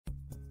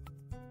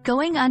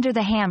Going under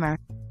the hammer,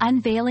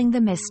 unveiling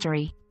the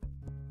mystery.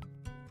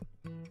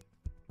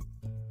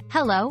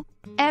 Hello,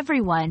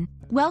 everyone.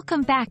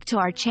 Welcome back to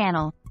our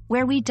channel,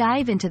 where we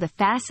dive into the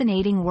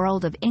fascinating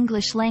world of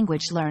English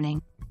language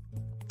learning.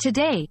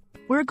 Today,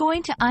 we're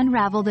going to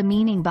unravel the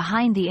meaning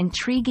behind the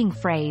intriguing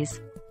phrase,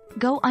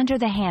 "Go under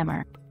the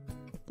hammer."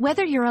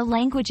 Whether you're a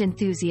language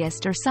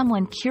enthusiast or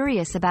someone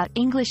curious about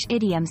English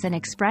idioms and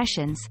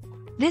expressions,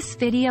 this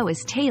video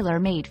is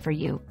tailor-made for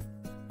you.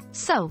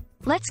 So,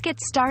 let's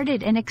get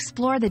started and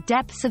explore the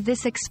depths of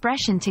this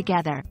expression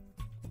together.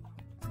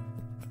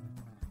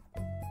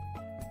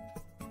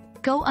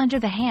 Go under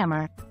the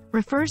hammer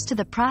refers to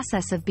the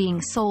process of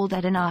being sold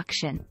at an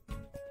auction.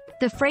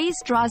 The phrase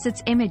draws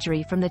its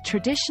imagery from the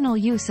traditional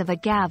use of a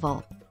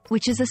gavel,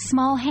 which is a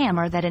small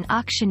hammer that an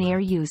auctioneer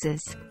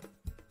uses.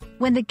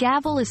 When the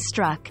gavel is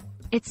struck,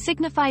 it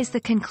signifies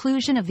the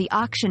conclusion of the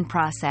auction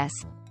process,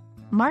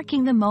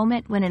 marking the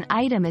moment when an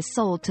item is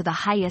sold to the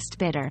highest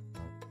bidder.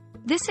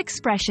 This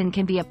expression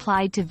can be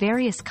applied to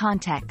various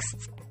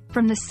contexts,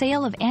 from the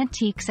sale of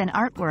antiques and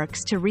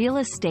artworks to real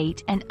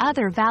estate and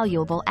other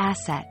valuable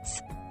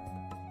assets.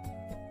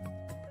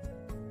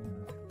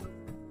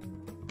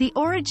 The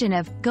origin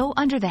of "go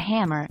under the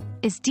hammer"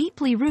 is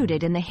deeply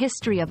rooted in the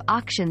history of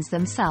auctions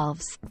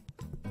themselves.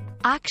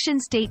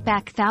 Auctions date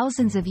back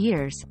thousands of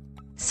years,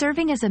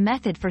 serving as a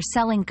method for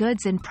selling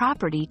goods and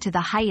property to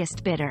the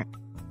highest bidder.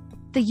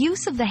 The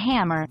use of the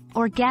hammer,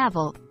 or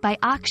gavel, by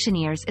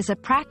auctioneers is a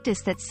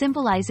practice that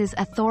symbolizes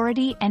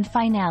authority and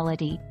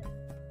finality.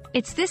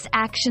 It's this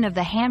action of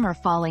the hammer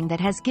falling that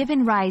has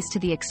given rise to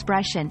the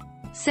expression,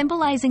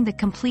 symbolizing the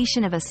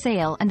completion of a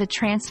sale and the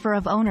transfer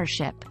of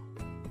ownership.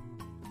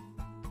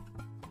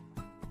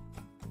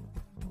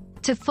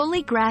 To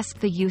fully grasp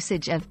the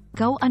usage of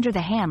 "go under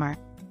the hammer,"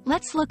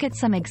 let's look at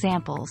some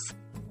examples.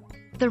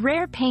 The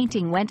rare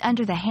painting went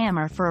under the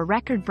hammer for a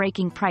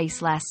record-breaking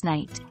price last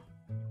night.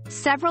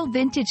 Several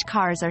vintage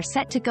cars are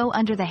set to go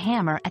under the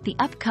hammer at the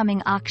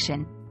upcoming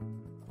auction.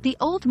 The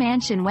old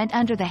mansion went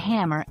under the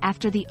hammer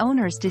after the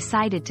owners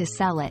decided to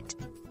sell it.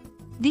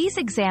 These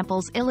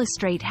examples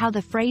illustrate how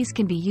the phrase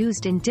can be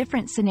used in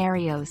different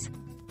scenarios,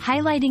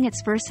 highlighting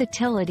its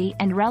versatility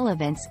and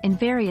relevance in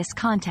various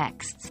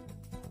contexts.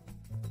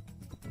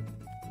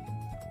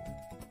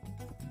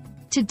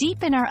 To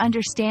deepen our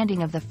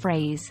understanding of the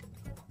phrase,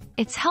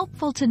 it's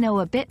helpful to know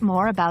a bit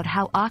more about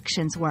how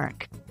auctions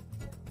work.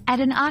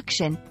 At an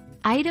auction,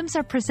 items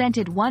are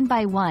presented one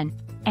by one,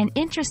 and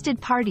interested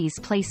parties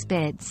place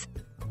bids.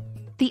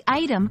 The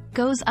item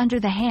goes under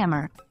the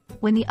hammer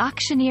when the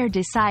auctioneer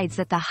decides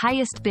that the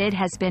highest bid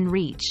has been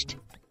reached,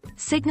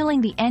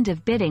 signaling the end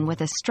of bidding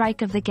with a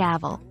strike of the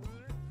gavel.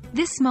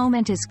 This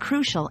moment is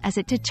crucial as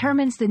it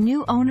determines the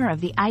new owner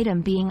of the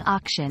item being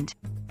auctioned.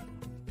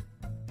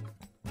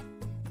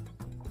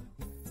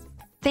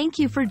 Thank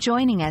you for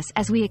joining us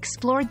as we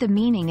explored the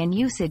meaning and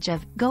usage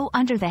of "go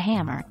under the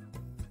hammer."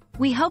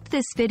 We hope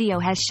this video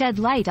has shed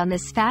light on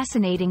this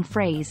fascinating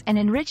phrase and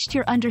enriched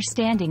your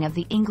understanding of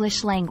the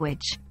English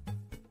language.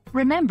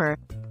 Remember,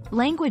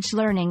 language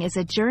learning is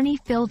a journey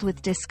filled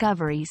with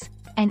discoveries,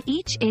 and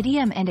each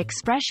idiom and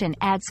expression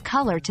adds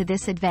color to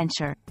this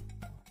adventure.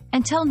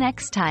 Until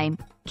next time,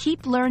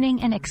 keep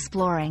learning and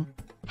exploring.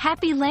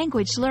 Happy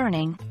language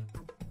learning!